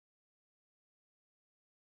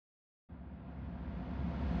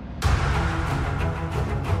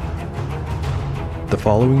The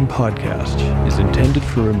following podcast is intended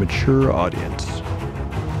for a mature audience.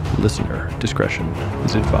 Listener discretion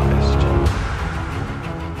is advised.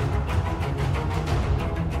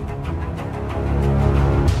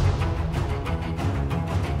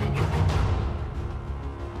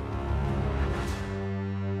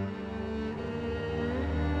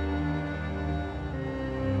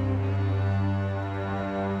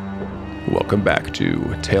 Welcome back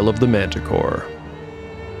to Tale of the Manticore.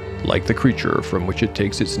 Like the creature from which it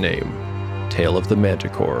takes its name, Tale of the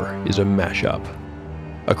Manticore is a mashup,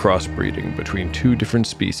 a crossbreeding between two different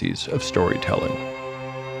species of storytelling.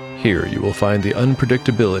 Here you will find the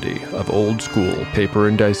unpredictability of old-school paper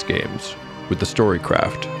and dice games with the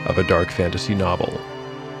storycraft of a dark fantasy novel.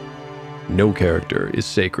 No character is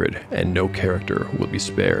sacred, and no character will be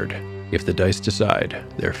spared if the dice decide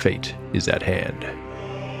their fate is at hand.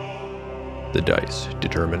 The dice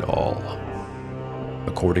determine all.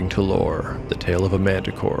 According to lore, the tale of a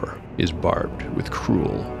manticore is barbed with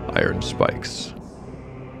cruel iron spikes.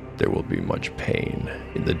 There will be much pain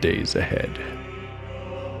in the days ahead.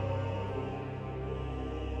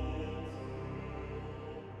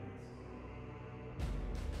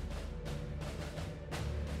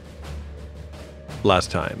 Last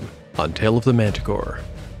time on Tale of the Manticore.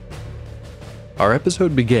 Our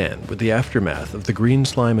episode began with the aftermath of the green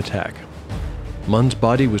slime attack. Mun's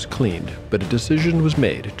body was cleaned, but a decision was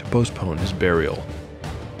made to postpone his burial.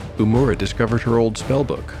 Umura discovered her old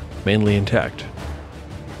spellbook, mainly intact.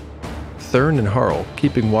 Thurn and Harl,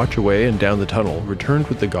 keeping watch away and down the tunnel, returned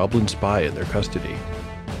with the goblin spy in their custody.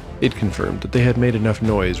 It confirmed that they had made enough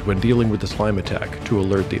noise when dealing with the slime attack to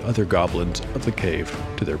alert the other goblins of the cave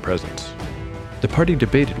to their presence. The party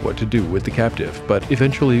debated what to do with the captive, but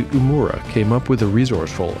eventually Umura came up with a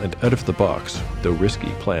resourceful and out-of-the-box, though risky,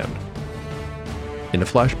 plan. In a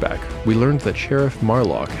flashback, we learned that Sheriff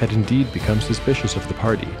Marlock had indeed become suspicious of the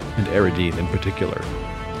party, and Eridine in particular.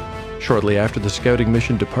 Shortly after the scouting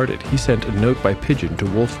mission departed, he sent a note by pigeon to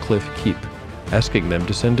Wolfcliff Keep, asking them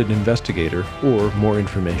to send an investigator or more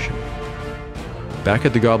information. Back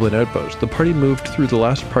at the Goblin Outpost, the party moved through the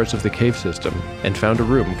last parts of the cave system and found a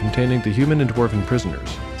room containing the human and dwarven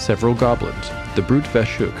prisoners, several goblins, the brute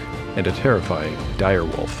Vashuk, and a terrifying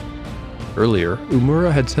direwolf. Earlier, Umura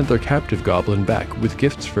had sent their captive goblin back with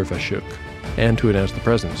gifts for Vashuk, and to announce the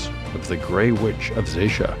presence of the Grey Witch of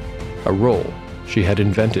Zaisha, a role she had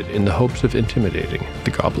invented in the hopes of intimidating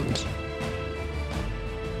the goblins.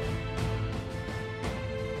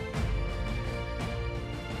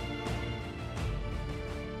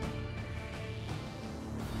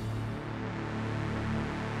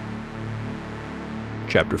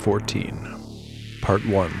 Chapter 14, Part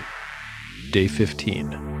 1, Day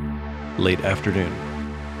 15. Late afternoon.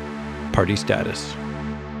 Party status.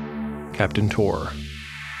 Captain Tor,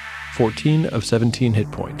 14 of 17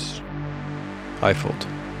 hit points. Eiffelt,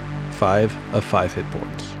 5 of 5 hit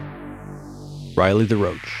points. Riley the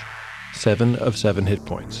Roach, 7 of 7 hit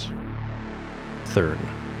points. Thurn,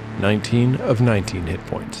 19 of 19 hit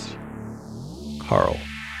points. Harl,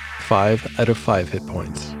 5 out of 5 hit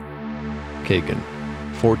points. Kagan,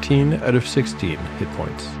 14 out of 16 hit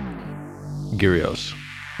points. Gyrios,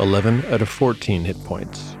 11 out of 14 hit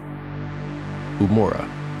points. Umura,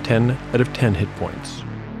 10 out of 10 hit points.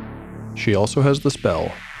 She also has the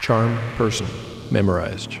spell Charm Person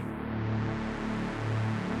memorized.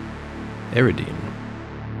 Eridine.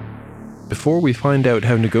 Before we find out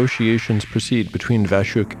how negotiations proceed between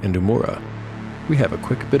Vashuk and Umura, we have a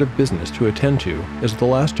quick bit of business to attend to, as the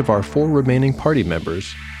last of our 4 remaining party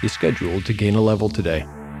members is scheduled to gain a level today.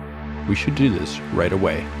 We should do this right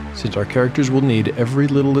away, since our characters will need every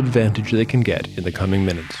little advantage they can get in the coming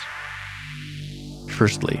minutes.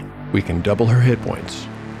 Firstly, we can double her hit points.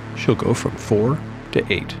 She'll go from 4 to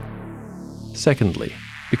 8. Secondly,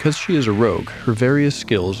 because she is a rogue, her various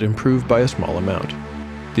skills improve by a small amount.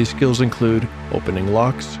 These skills include opening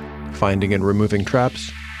locks, finding and removing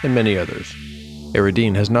traps, and many others.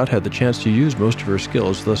 Eridine has not had the chance to use most of her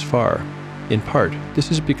skills thus far. In part, this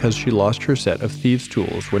is because she lost her set of thieves'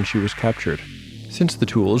 tools when she was captured. Since the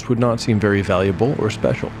tools would not seem very valuable or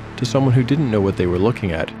special to someone who didn't know what they were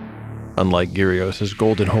looking at, unlike Gyrios'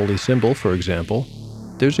 golden holy symbol, for example,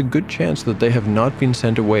 there's a good chance that they have not been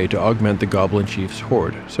sent away to augment the Goblin Chief's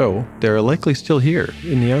horde, so they are likely still here,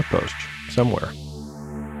 in the outpost, somewhere.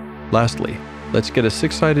 Lastly, let's get a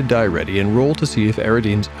 6-sided die ready and roll to see if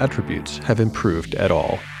Eridine's attributes have improved at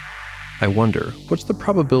all. I wonder, what's the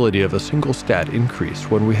probability of a single stat increase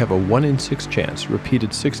when we have a 1 in 6 chance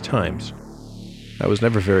repeated 6 times? I was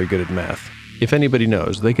never very good at math. If anybody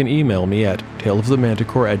knows, they can email me at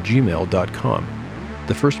taleofthemanticore@gmail.com.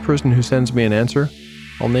 The first person who sends me an answer,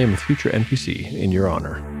 I'll name a future NPC in your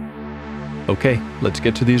honor. Okay, let's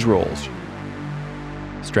get to these rolls.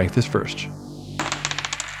 Strength is first.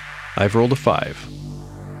 I've rolled a 5.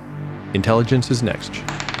 Intelligence is next.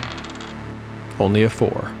 Only a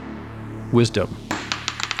 4. Wisdom.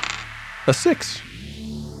 A 6.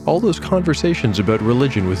 All those conversations about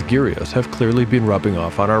religion with Gyrios have clearly been rubbing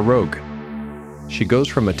off on our rogue. She goes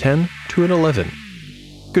from a 10 to an 11.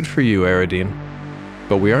 Good for you, Aradine.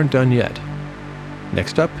 But we aren't done yet.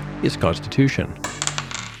 Next up is Constitution.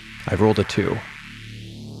 I've rolled a 2.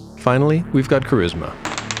 Finally, we've got Charisma.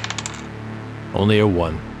 Only a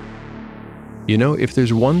 1. You know, if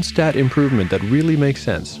there's one stat improvement that really makes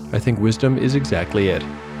sense, I think Wisdom is exactly it.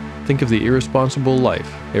 Think of the irresponsible life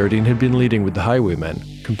Aradine had been leading with the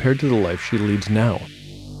Highwaymen compared to the life she leads now.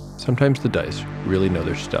 Sometimes the dice really know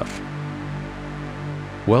their stuff.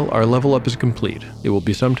 Well, our level up is complete. It will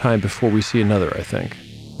be some time before we see another, I think.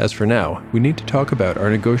 As for now, we need to talk about our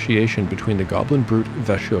negotiation between the goblin brute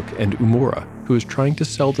Vashuk and Umura, who is trying to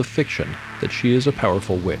sell the fiction that she is a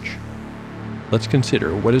powerful witch. Let's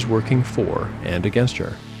consider what is working for and against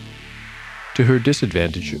her. To her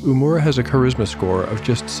disadvantage, Umura has a charisma score of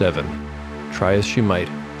just 7. Try as she might,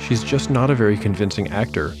 she's just not a very convincing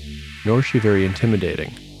actor, nor is she very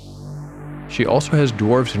intimidating. She also has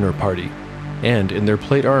dwarves in her party, and in their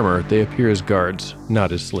plate armor they appear as guards,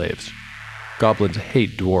 not as slaves. Goblins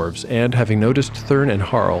hate dwarves, and having noticed Thurn and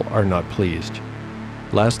Harl are not pleased.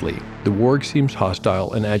 Lastly, the warg seems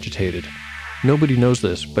hostile and agitated. Nobody knows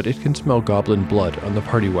this, but it can smell goblin blood on the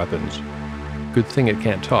party weapons. Good thing it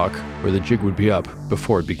can't talk, or the jig would be up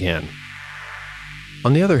before it began.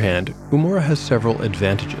 On the other hand, Umura has several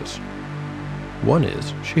advantages. One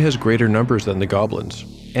is, she has greater numbers than the goblins,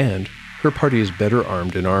 and her party is better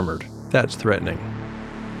armed and armored. That's threatening.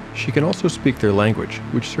 She can also speak their language,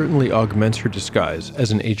 which certainly augments her disguise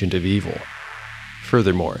as an agent of evil.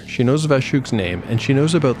 Furthermore, she knows Vashuk's name, and she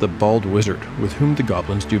knows about the bald wizard with whom the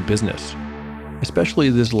goblins do business. Especially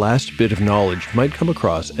this last bit of knowledge might come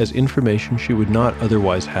across as information she would not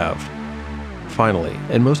otherwise have. Finally,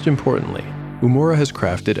 and most importantly, Umura has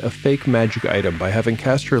crafted a fake magic item by having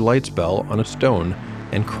cast her light spell on a stone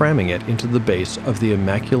and cramming it into the base of the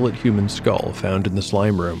immaculate human skull found in the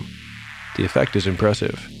slime room. The effect is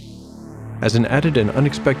impressive. As an added and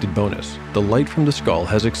unexpected bonus, the light from the skull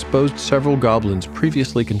has exposed several goblins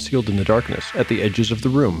previously concealed in the darkness at the edges of the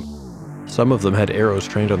room. Some of them had arrows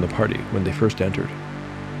trained on the party when they first entered.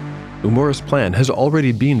 Umura's plan has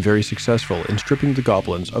already been very successful in stripping the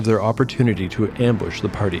goblins of their opportunity to ambush the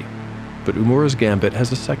party. But Umura's gambit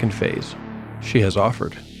has a second phase. She has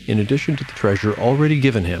offered, in addition to the treasure already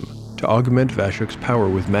given him, to augment Vashuk's power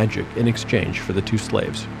with magic in exchange for the 2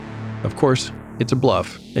 slaves. Of course, it's a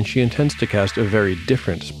bluff, and she intends to cast a very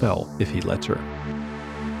different spell if he lets her.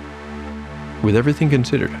 With everything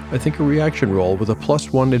considered, I think a reaction roll with a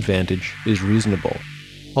 +1 advantage is reasonable.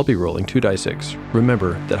 I'll be rolling 2 d6.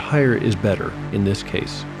 Remember that higher is better in this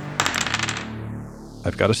case.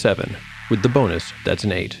 I've got a 7. With the bonus, that's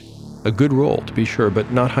an 8. A good roll, to be sure,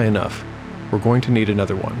 but not high enough. We're going to need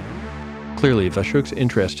another one. Clearly, Vashuk's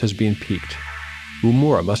interest has been piqued.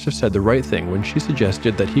 Umura must have said the right thing when she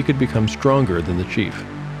suggested that he could become stronger than the chief.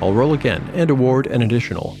 I'll roll again and award an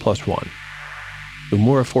additional +1.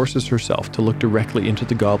 Umura forces herself to look directly into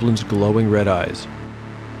the goblin's glowing red eyes.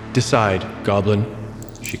 "Decide, goblin,"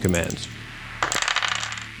 she commands.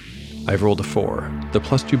 I've rolled a 4. The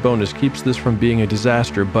 +2 bonus keeps this from being a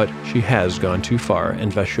disaster, but she has gone too far,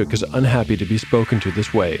 and Vashuk is unhappy to be spoken to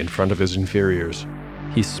this way in front of his inferiors.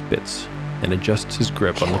 He spits and adjusts his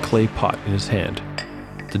grip on the clay pot in his hand.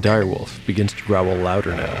 The direwolf begins to growl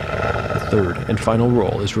louder now. The third and final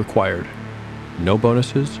roll is required. No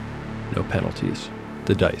bonuses, no penalties.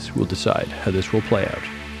 The dice will decide how this will play out.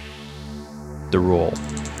 The roll.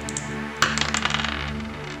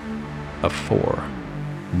 A 4.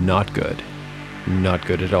 Not good. Not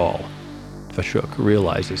good at all. Vashuk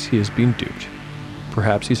realizes he has been duped.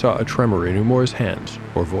 Perhaps he saw a tremor in Umura's hands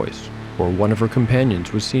or voice, or one of her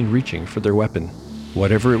companions was seen reaching for their weapon.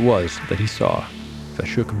 Whatever it was that he saw,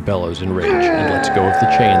 Vashuk bellows in rage and lets go of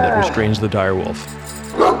the chain that restrains the direwolf.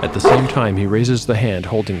 At the same time, he raises the hand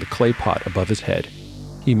holding the clay pot above his head.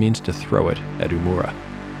 He means to throw it at Umura.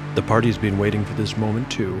 The party's been waiting for this moment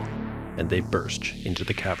too, and they burst into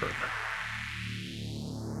the cavern.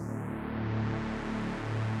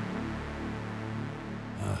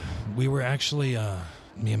 We were actually,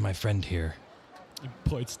 me and my friend here. He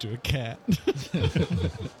points to a cat.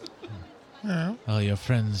 Oh, you're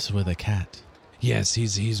friends with a cat? Yes,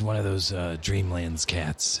 he's one of those Dreamlands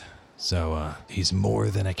cats. So he's more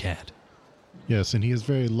than a cat. Yes, and he is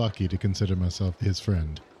very lucky to consider myself his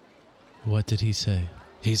friend. What did he say?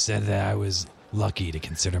 He said that I was lucky to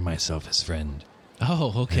consider myself his friend.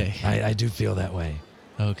 Oh, okay. I do feel that way.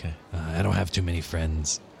 Okay. I don't have too many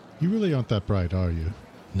friends. You really aren't that bright, are you?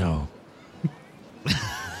 No.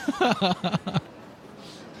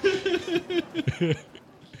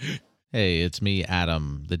 Hey, it's me,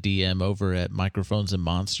 Adam, the DM over at Microphones and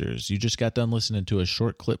Monsters. You just got done listening to a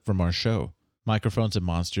short clip from our show. Microphones and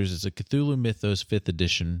Monsters is a Cthulhu Mythos 5th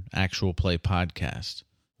edition actual play podcast.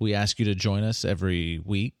 We ask you to join us every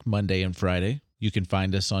week, Monday and Friday. You can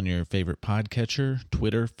find us on your favorite podcatcher,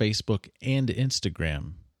 Twitter, Facebook, and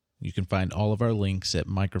Instagram. You can find all of our links at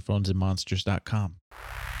microphonesandmonsters.com.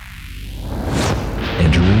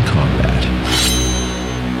 Entering combat.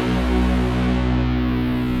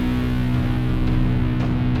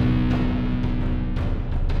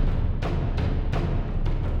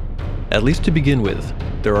 At least to begin with,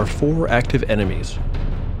 there are 4 active enemies.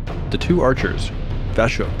 The 2 archers,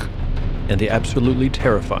 Vashuk, and the absolutely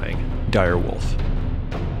terrifying Direwolf.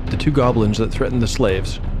 The 2 goblins that threaten the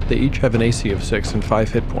slaves, they each have an AC of 6 and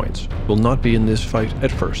 5 hit points, will not be in this fight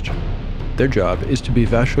at first. Their job is to be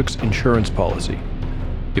Vashuk's insurance policy.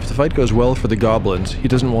 If the fight goes well for the goblins, he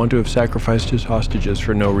doesn't want to have sacrificed his hostages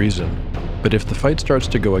for no reason. But if the fight starts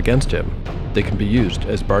to go against him, they can be used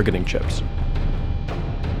as bargaining chips.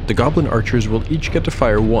 The goblin archers will each get to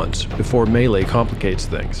fire once before melee complicates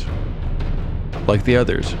things. Like the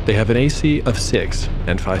others, they have an AC of 6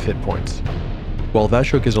 and 5 hit points. While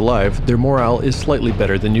Vashuk is alive, their morale is slightly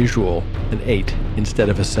better than usual, an 8 instead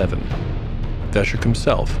of a 7. Vashuk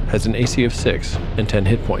himself has an AC of 6 and 10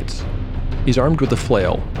 hit points. He's armed with a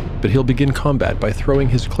flail, but he'll begin combat by throwing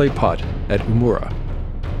his clay pot at Umura.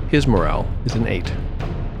 His morale is an 8.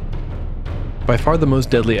 By far the most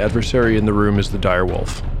deadly adversary in the room is the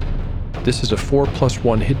Direwolf. This is a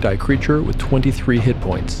 4+1 hit die creature with 23 hit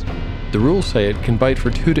points. The rules say it can bite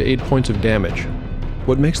for 2 to 8 points of damage.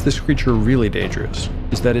 What makes this creature really dangerous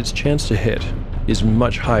is that its chance to hit is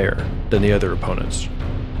much higher than the other opponents.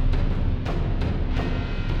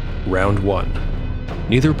 Round 1.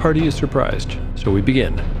 Neither party is surprised, so we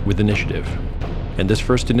begin with initiative. And this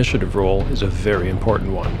first initiative roll is a very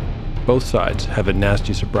important one. Both sides have a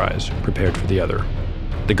nasty surprise prepared for the other.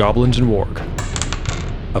 The goblins and warg.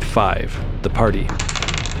 A 5, the party.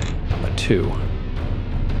 A 2.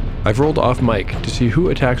 I've rolled off mic to see who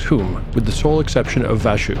attacks whom, with the sole exception of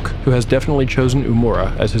Vashuk, who has definitely chosen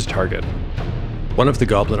Umura as his target. One of the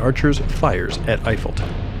goblin archers fires at Eiffelt.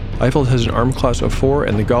 Eiffelt has an arm class of 4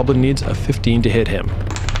 and the goblin needs a 15 to hit him.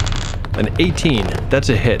 An 18, that's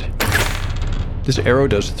a hit. This arrow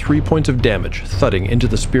does 3 points of damage, thudding into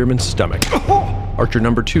the spearman's stomach. Archer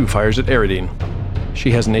number 2 fires at Eridine.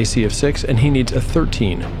 She has an AC of 6 and he needs a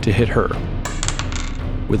 13 to hit her.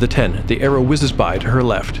 With a 10, the arrow whizzes by to her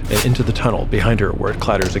left and into the tunnel behind her where it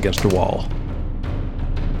clatters against the wall.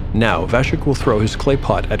 Now, Vashuk will throw his clay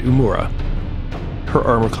pot at Umura. Her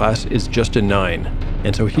armor class is just a 9,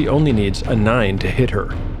 and so he only needs a 9 to hit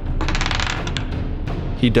her.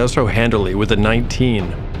 He does so handily with a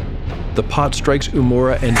 19. The pot strikes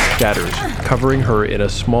Umura and shatters, covering her in a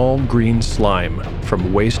small green slime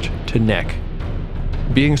from waist to neck.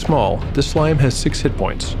 Being small, this slime has 6 hit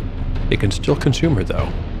points. It can still consume her though.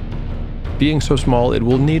 Being so small, it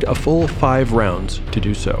will need a full 5 rounds to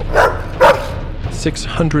do so.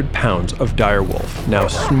 600 pounds of Direwolf now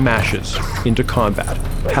smashes into combat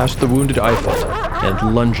past the wounded Eiffel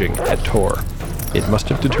and lunging at Tor. It must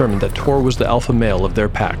have determined that Tor was the alpha male of their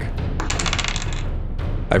pack.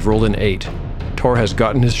 I've rolled an 8. Tor has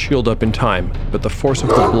gotten his shield up in time, but the force of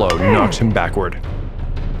the blow knocks him backward.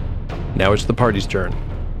 Now it's the party's turn.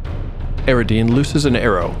 Eridine looses an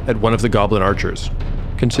arrow at one of the goblin archers.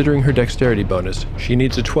 Considering her dexterity bonus, she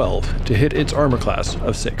needs a 12 to hit its armor class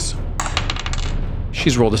of 6.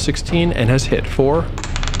 She's rolled a 16 and has hit for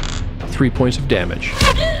 3 points of damage.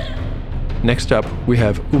 Next up, we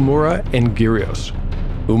have Umura and Gyrios.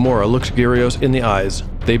 Umura looks Gyrios in the eyes.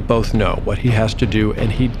 They both know what he has to do,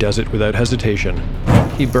 and he does it without hesitation.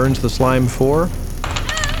 He burns the slime for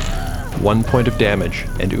 1 point of damage,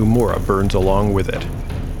 and Umura burns along with it.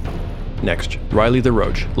 Next, Riley the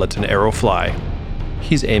Roach lets an arrow fly.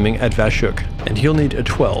 He's aiming at Vashuk, and he'll need a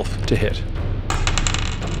 12 to hit.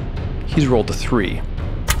 He's rolled a 3.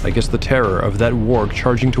 I guess the terror of that warg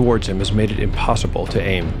charging towards him has made it impossible to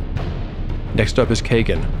aim. Next up is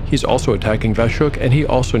Kagan. He's also attacking Vashuk, and he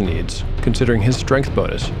also needs, considering his strength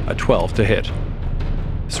bonus, a 12 to hit.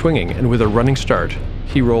 Swinging and with a running start,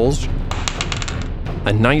 he rolls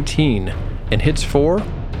a 19 and hits for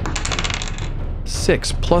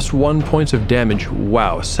 6 plus 1 points of damage.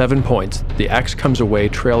 Wow, 7 points. The axe comes away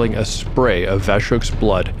trailing a spray of Vashuk's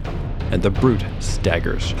blood, and the brute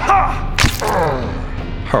staggers.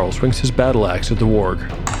 Harl swings his battle axe at the warg.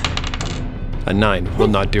 A 9 will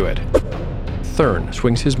not do it. Thurn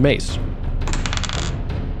swings his mace.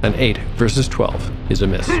 An 8 versus 12 is a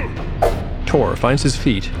miss. Tor finds his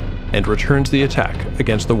feet and returns the attack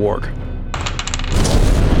against the warg.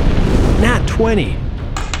 Nat 20!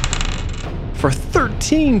 For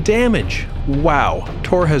 13 damage! Wow,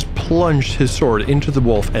 Tor has plunged his sword into the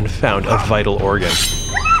wolf and found a vital organ.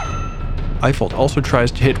 Eifolt also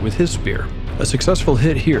tries to hit with his spear. A successful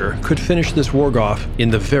hit here could finish this warg off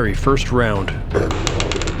in the very first round.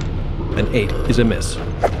 An 8 is a miss.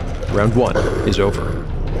 Round 1 is over.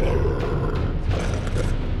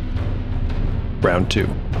 Round 2.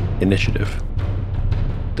 Initiative.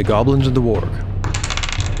 The goblins and the warg.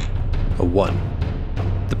 A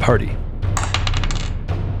 1. The party.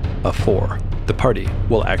 A 4. The party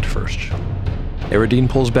will act first. Eridine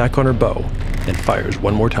pulls back on her bow and fires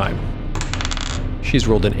one more time. She's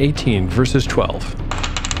rolled an 18 versus 12.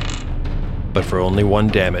 But for only 1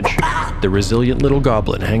 damage, the resilient little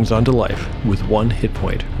goblin hangs on to life with 1 hit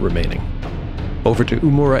point remaining. Over to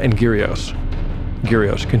Umura and Gyrios.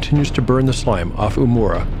 Gyrios continues to burn the slime off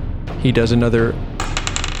Umura. He does another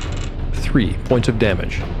 3 points of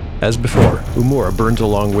damage. As before, Umura burns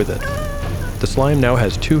along with it. The slime now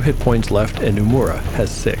has 2 hit points left and Umura has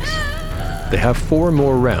 6. They have 4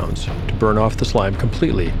 more rounds to burn off the slime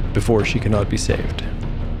completely before she cannot be saved.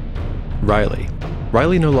 Riley.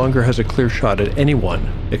 Riley no longer has a clear shot at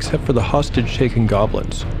anyone except for the hostage-taken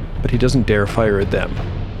goblins, but he doesn't dare fire at them.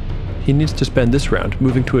 He needs to spend this round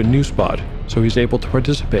moving to a new spot so he's able to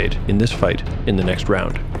participate in this fight in the next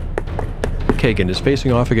round. Kagan is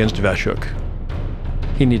facing off against Vashuk.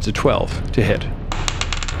 He needs a 12 to hit.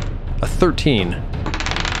 A 13.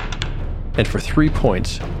 And for 3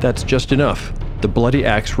 points, that's just enough. The bloody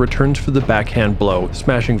axe returns for the backhand blow,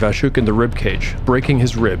 smashing Vashuk in the ribcage, breaking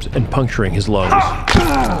his ribs and puncturing his lungs.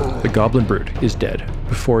 The goblin brute is dead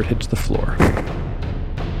before it hits the floor.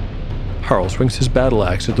 Harl swings his battle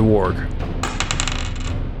axe at the warg.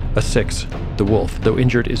 A 6. The wolf, though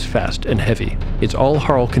injured, is fast and heavy. It's all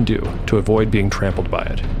Harl can do to avoid being trampled by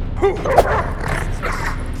it.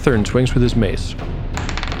 Thurn swings with his mace.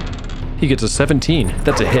 He gets a 17.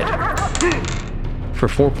 That's a hit. For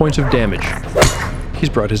 4 points of damage, he's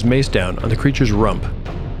brought his mace down on the creature's rump.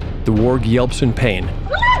 The warg yelps in pain.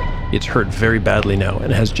 It's hurt very badly now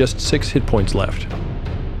and has just 6 hit points left.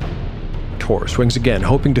 Tor swings again,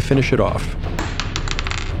 hoping to finish it off.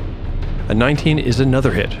 A 19 is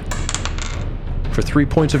another hit. For 3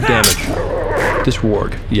 points of damage, this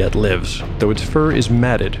warg yet lives, though its fur is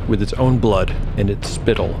matted with its own blood and its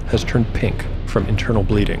spittle has turned pink from internal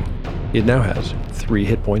bleeding. It now has 3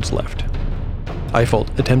 hit points left.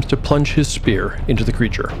 Eifolt attempts to plunge his spear into the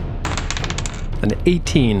creature. An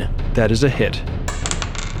 18, that is a hit.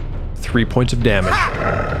 3 points of damage.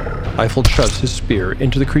 Eifolt shoves his spear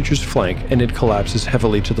into the creature's flank and it collapses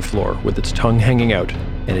heavily to the floor with its tongue hanging out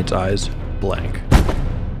and its eyes blank.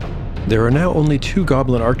 There are now only 2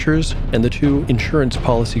 goblin archers and the 2 insurance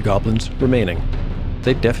policy goblins remaining.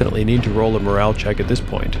 They definitely need to roll a morale check at this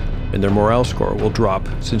point, and their morale score will drop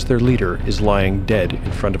since their leader is lying dead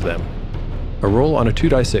in front of them. A roll on a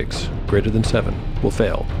 2d6 greater than 7 will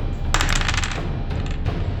fail.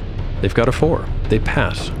 They've got a 4. They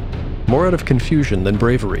pass. More out of confusion than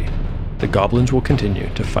bravery. The goblins will continue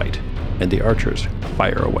to fight, and the archers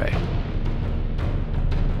fire away.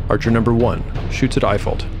 Archer number 1 shoots at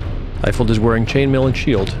Eifolt. Eifolt is wearing chainmail and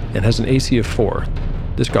shield and has an AC of 4.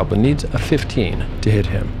 This goblin needs a 15 to hit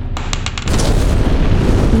him.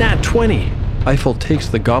 Nat 20! Eifolt takes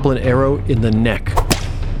the goblin arrow in the neck.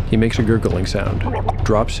 He makes a gurgling sound,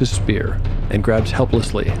 drops his spear, and grabs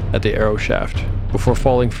helplessly at the arrow shaft before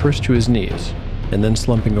falling first to his knees and then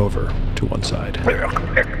slumping over to one side.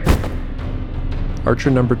 Archer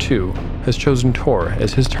number 2 has chosen Tor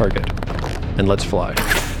as his target and lets fly.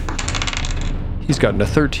 He's gotten a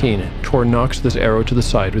 13. Tor knocks this arrow to the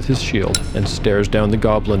side with his shield and stares down the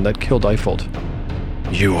goblin that killed Eifolt.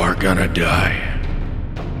 You are gonna die.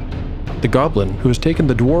 The goblin, who has taken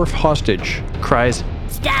the dwarf hostage, cries,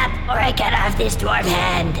 Stop, or I cut off this dwarf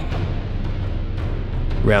hand.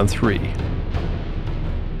 Round 3.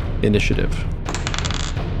 Initiative.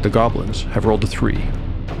 The goblins have rolled a 3.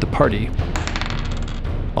 The party,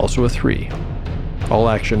 also a 3. All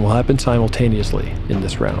action will happen simultaneously in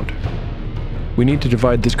this round. We need to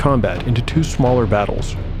divide this combat into 2 smaller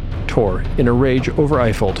battles. Tor, in a rage over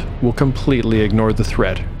Eifolt, will completely ignore the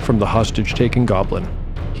threat from the hostage-taking goblin.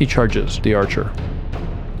 He charges the archer.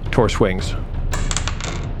 Tor swings.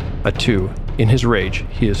 A 2. In his rage,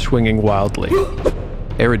 he is swinging wildly.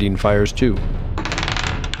 Eridine fires 2.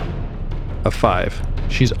 A 5.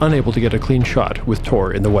 she's unable to get a clean shot with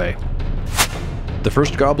Tor in the way. The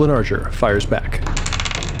first goblin archer fires back.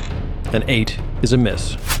 An 8 is a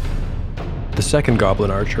miss. The second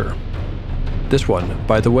goblin archer. This one,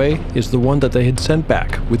 by the way, is the one that they had sent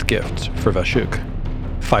back with gifts for Vashuk.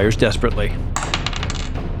 Fires desperately.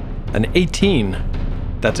 An 18.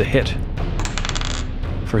 That's a hit.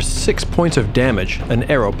 For 6 points of damage, an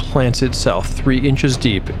arrow plants itself 3 inches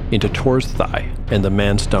deep into Tor's thigh, and the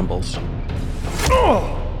man stumbles.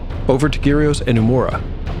 Over to Gyrios and Umura.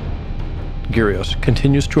 Gyrios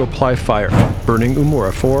continues to apply fire, burning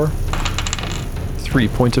Umura for 3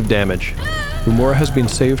 points of damage. Umura has been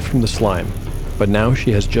saved from the slime, but now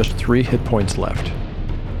she has just 3 hit points left.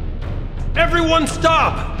 "Everyone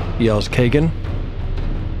stop!" yells Kagan.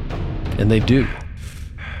 And they do.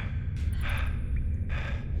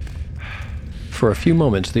 For a few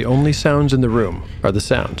moments, the only sounds in the room are the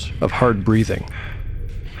sounds of hard breathing.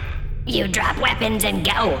 You drop weapons and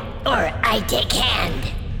go, or I take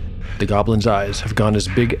hand. The goblin's eyes have gone as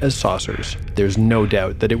big as saucers. There's no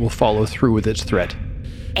doubt that it will follow through with its threat.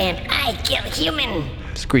 And I kill human.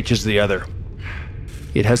 Screeches the other.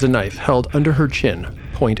 It has a knife held under her chin,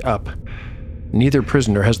 point up. Neither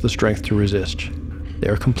prisoner has the strength to resist. They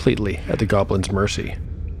are completely at the goblin's mercy.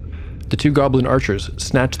 The 2 goblin archers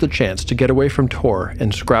snatch the chance to get away from Tor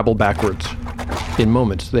and scrabble backwards. In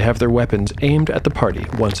moments, they have their weapons aimed at the party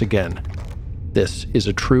once again. This is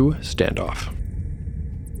a true standoff.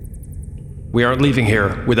 "We aren't leaving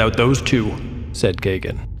here without those 2, said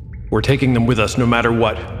Gagan. "We're taking them with us no matter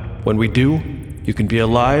what. When we do, you can be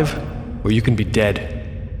alive or you can be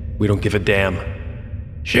dead. We don't give a damn."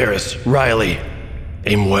 "Sheris, Riley,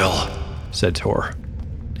 aim well," said Tor.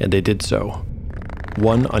 And they did so.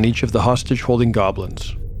 1 on each of the hostage-holding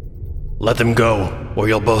goblins. "Let them go, or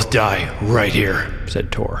you'll both die right here,"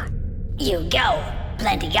 said Tor. You go.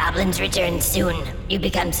 Plenty goblins return soon. You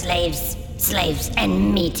become slaves. Slaves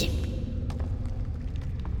and meat.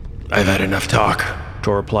 "I've had enough talk,"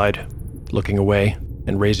 Tor replied, looking away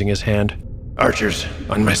and raising his hand. "Archers,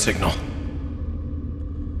 on my signal."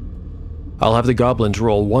 I'll have the goblins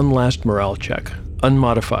roll 1 last morale check,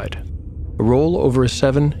 unmodified. A roll over a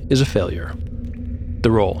 7 is a failure. The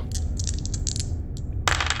roll.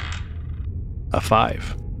 A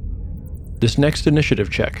 5. This next initiative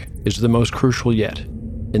check is the most crucial yet,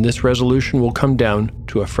 and this resolution will come down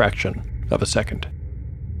to a fraction of a second.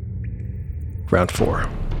 Round 4.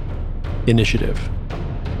 Initiative.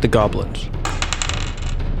 The goblins.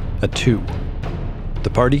 A 2. The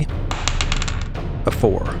party. A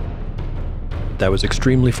 4. That was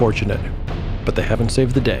extremely fortunate, but they haven't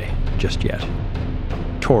saved the day just yet.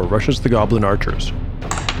 Tor rushes the goblin archers.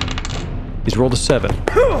 He's rolled a 7.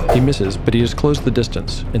 He misses, but he has closed the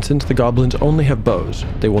distance, and since the goblins only have bows,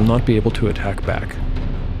 they will not be able to attack back.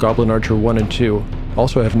 Goblin Archer 1 and 2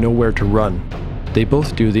 also have nowhere to run. They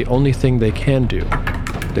both do the only thing they can do.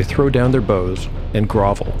 They throw down their bows and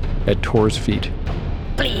grovel at Tor's feet.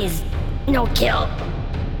 Please, no kill.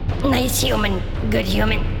 Nice human, good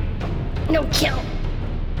human. No kill.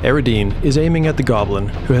 Eridine is aiming at the goblin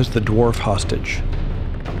who has the dwarf hostage.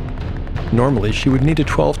 Normally, she would need a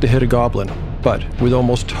 12 to hit a goblin, but with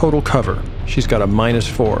almost total cover, she's got a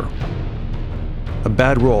 -4. A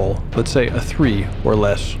bad roll, let's say a 3 or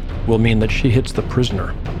less, will mean that she hits the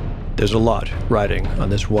prisoner. There's a lot riding on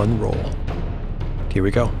this one roll. Here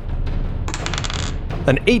we go.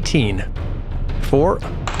 An 18. 4.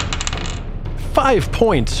 5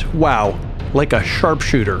 points. Wow. Like a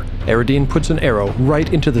sharpshooter, Eridine puts an arrow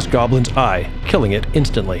right into this goblin's eye, killing it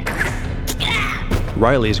instantly.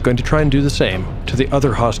 Riley is going to try and do the same to the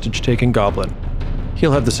other hostage-taken goblin.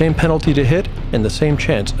 He'll have the same penalty to hit and the same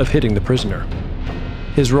chance of hitting the prisoner.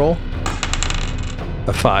 His roll?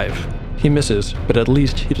 A 5. He misses, but at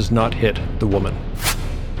least he does not hit the woman.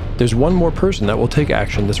 There's one more person that will take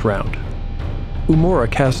action this round. Umura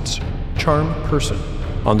casts Charm Person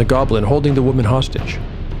on the goblin holding the woman hostage.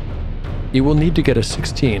 You will need to get a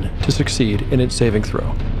 16 to succeed in its saving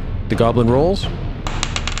throw. The goblin rolls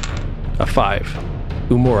a 5.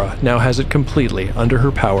 Umura now has it completely under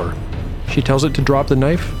her power. She tells it to drop the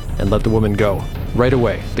knife and let the woman go. Right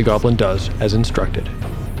away, the goblin does as instructed,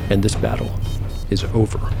 and this battle is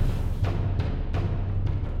over.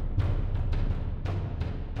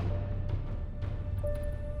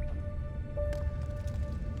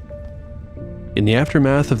 In the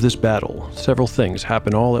aftermath of this battle, several things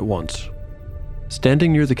happen all at once.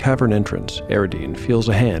 Standing near the cavern entrance, Eridine feels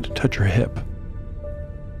a hand touch her hip.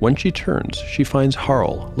 When she turns, she finds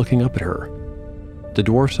Harl looking up at her. The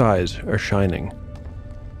dwarf's eyes are shining.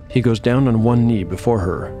 He goes down on one knee before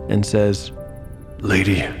her and says,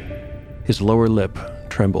 "Lady." His lower lip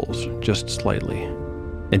trembles just slightly.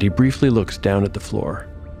 and he briefly looks down at the floor.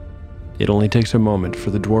 It only takes a moment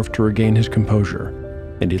for the dwarf to regain his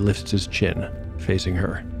composure, and he lifts his chin, facing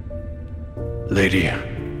her. Lady,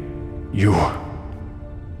 you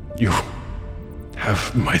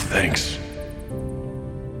have my thanks.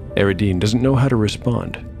 Eridine doesn't know how to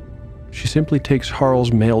respond. She simply takes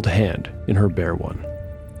Harl's mailed hand in her bare one.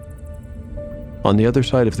 On the other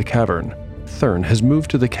side of the cavern, Thurn has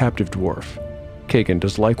moved to the captive dwarf. Kagan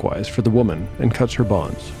does likewise for the woman and cuts her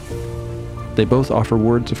bonds. They both offer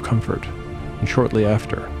words of comfort, and shortly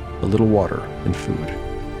after, a little water and food.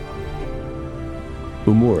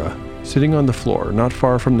 Umura, sitting on the floor not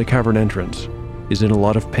far from the cavern entrance, is in a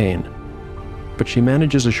lot of pain, but she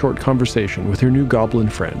manages a short conversation with her new goblin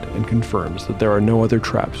friend and confirms that there are no other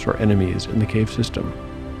traps or enemies in the cave system.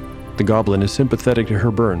 The goblin is sympathetic to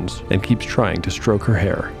her burns and keeps trying to stroke her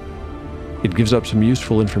hair. It gives up some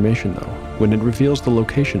useful information, though, when it reveals the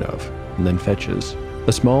location of, and then fetches,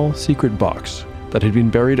 a small secret box that had been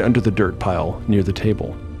buried under the dirt pile near the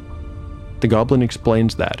table. The goblin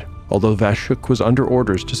explains that, although Vashuk was under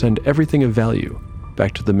orders to send everything of value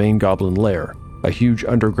back to the main goblin lair, a huge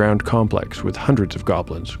underground complex with hundreds of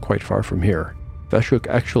goblins quite far from here, Vashuk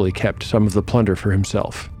actually kept some of the plunder for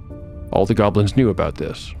himself. All the goblins knew about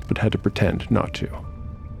this, but had to pretend not to.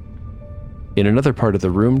 In another part of the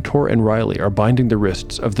room, Tor and Riley are binding the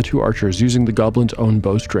wrists of the two archers using the goblin's own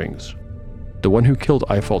bowstrings. The one who killed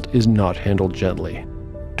Eiffelt is not handled gently.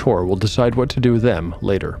 Tor will decide what to do with them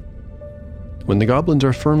later. When the goblins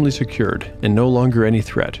are firmly secured and no longer any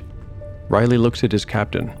threat, Riley looks at his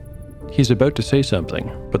captain. He's about to say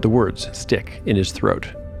something, but the words stick in his throat.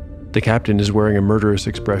 The captain is wearing a murderous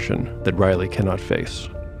expression that Riley cannot face.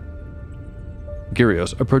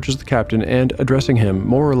 Gyrios approaches the captain and, addressing him,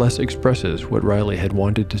 more or less expresses what Riley had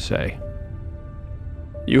wanted to say.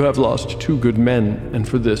 You have lost 2 good men, and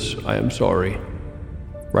for this I am sorry.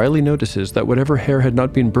 Riley notices that whatever hair had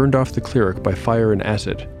not been burned off the cleric by fire and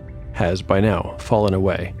acid has, by now, fallen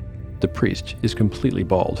away. The priest is completely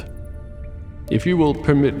bald. If you will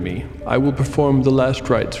permit me, I will perform the last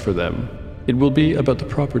rites for them. It will be about the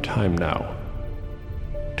proper time now.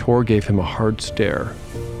 Tor gave him a hard stare,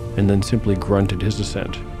 and then simply grunted his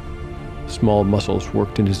assent. Small muscles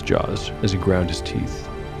worked in his jaws as he ground his teeth.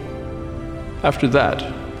 After that,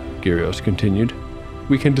 Gyrios continued,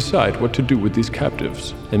 we can decide what to do with these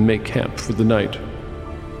captives and make camp for the night.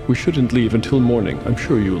 We shouldn't leave until morning, I'm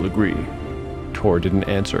sure you will agree. Tor didn't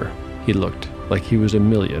answer. He looked like he was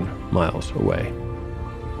 1,000,000 miles away.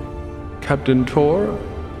 Captain Tor?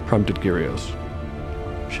 Prompted Gyrios.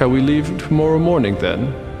 Shall we leave tomorrow morning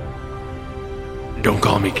then? Don't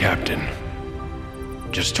call me Captain.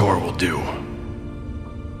 Just Tor will do.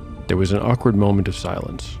 There was an awkward moment of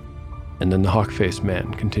silence, and then the hawk-faced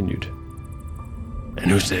man continued.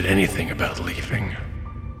 And who said anything about leaving?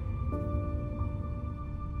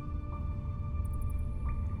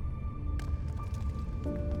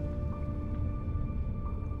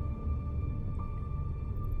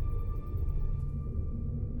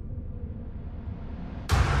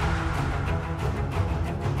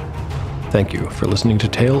 Thank you for listening to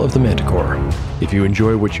Tale of the Manticore. If you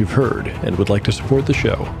enjoy what you've heard and would like to support the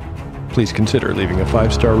show, please consider leaving a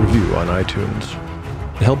 5-star review on iTunes.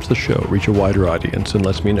 It helps the show reach a wider audience and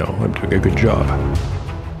lets me know I'm doing a good job.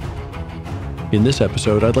 In this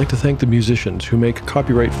episode, I'd like to thank the musicians who make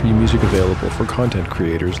copyright-free music available for content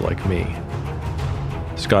creators like me.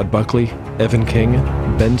 Scott Buckley, Evan King,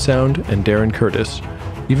 Ben Sound, and Darren Curtis.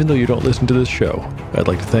 Even though you don't listen to this show, I'd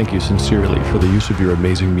like to thank you sincerely for the use of your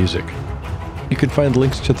amazing music. You can find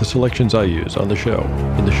links to the selections I use on the show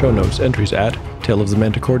in the show notes entries at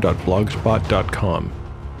taleofthemanticore.blogspot.com.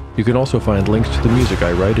 You can also find links to the music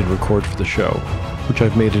I write and record for the show, which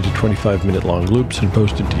I've made into 25-minute long loops and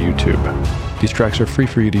posted to YouTube. These tracks are free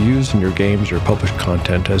for you to use in your games or published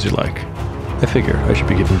content as you like. I figure I should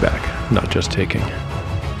be giving back, not just taking.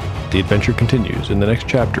 The adventure continues in the next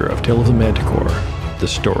chapter of Tale of the Manticore, the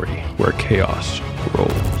story where chaos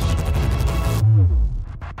rolls.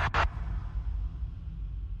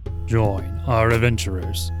 Join our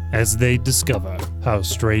adventurers as they discover how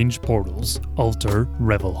strange portals alter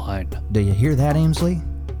Revelheim. Do you hear that, Amesley?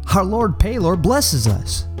 Our Lord Paylor blesses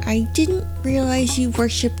us. I didn't realize you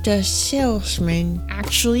worshipped a salesman.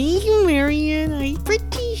 Actually, Marion, I'm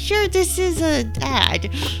pretty sure this is an ad.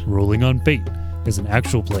 Rolling on Fate is an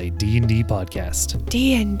actual play D&D podcast.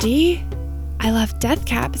 D&D? I love death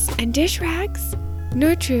caps and dish rags.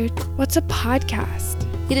 Nurtured, what's a podcast?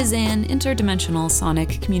 It is an interdimensional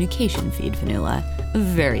sonic communication feed, Vanilla.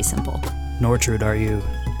 Very simple. Nortrude, are you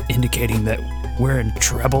indicating that we're in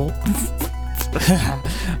trouble?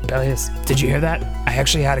 Peleus, did you hear that? I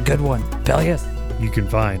actually had a good one. Peleus? You can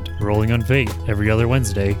find Rolling on Fate every other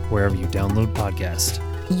Wednesday wherever you download podcasts.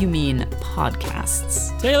 You mean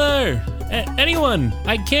podcasts. Taylor! Anyone!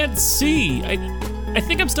 I can't see. I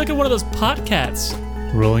think I'm stuck in one of those podcasts.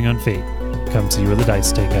 Rolling on Fate. Come see where the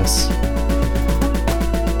dice take us.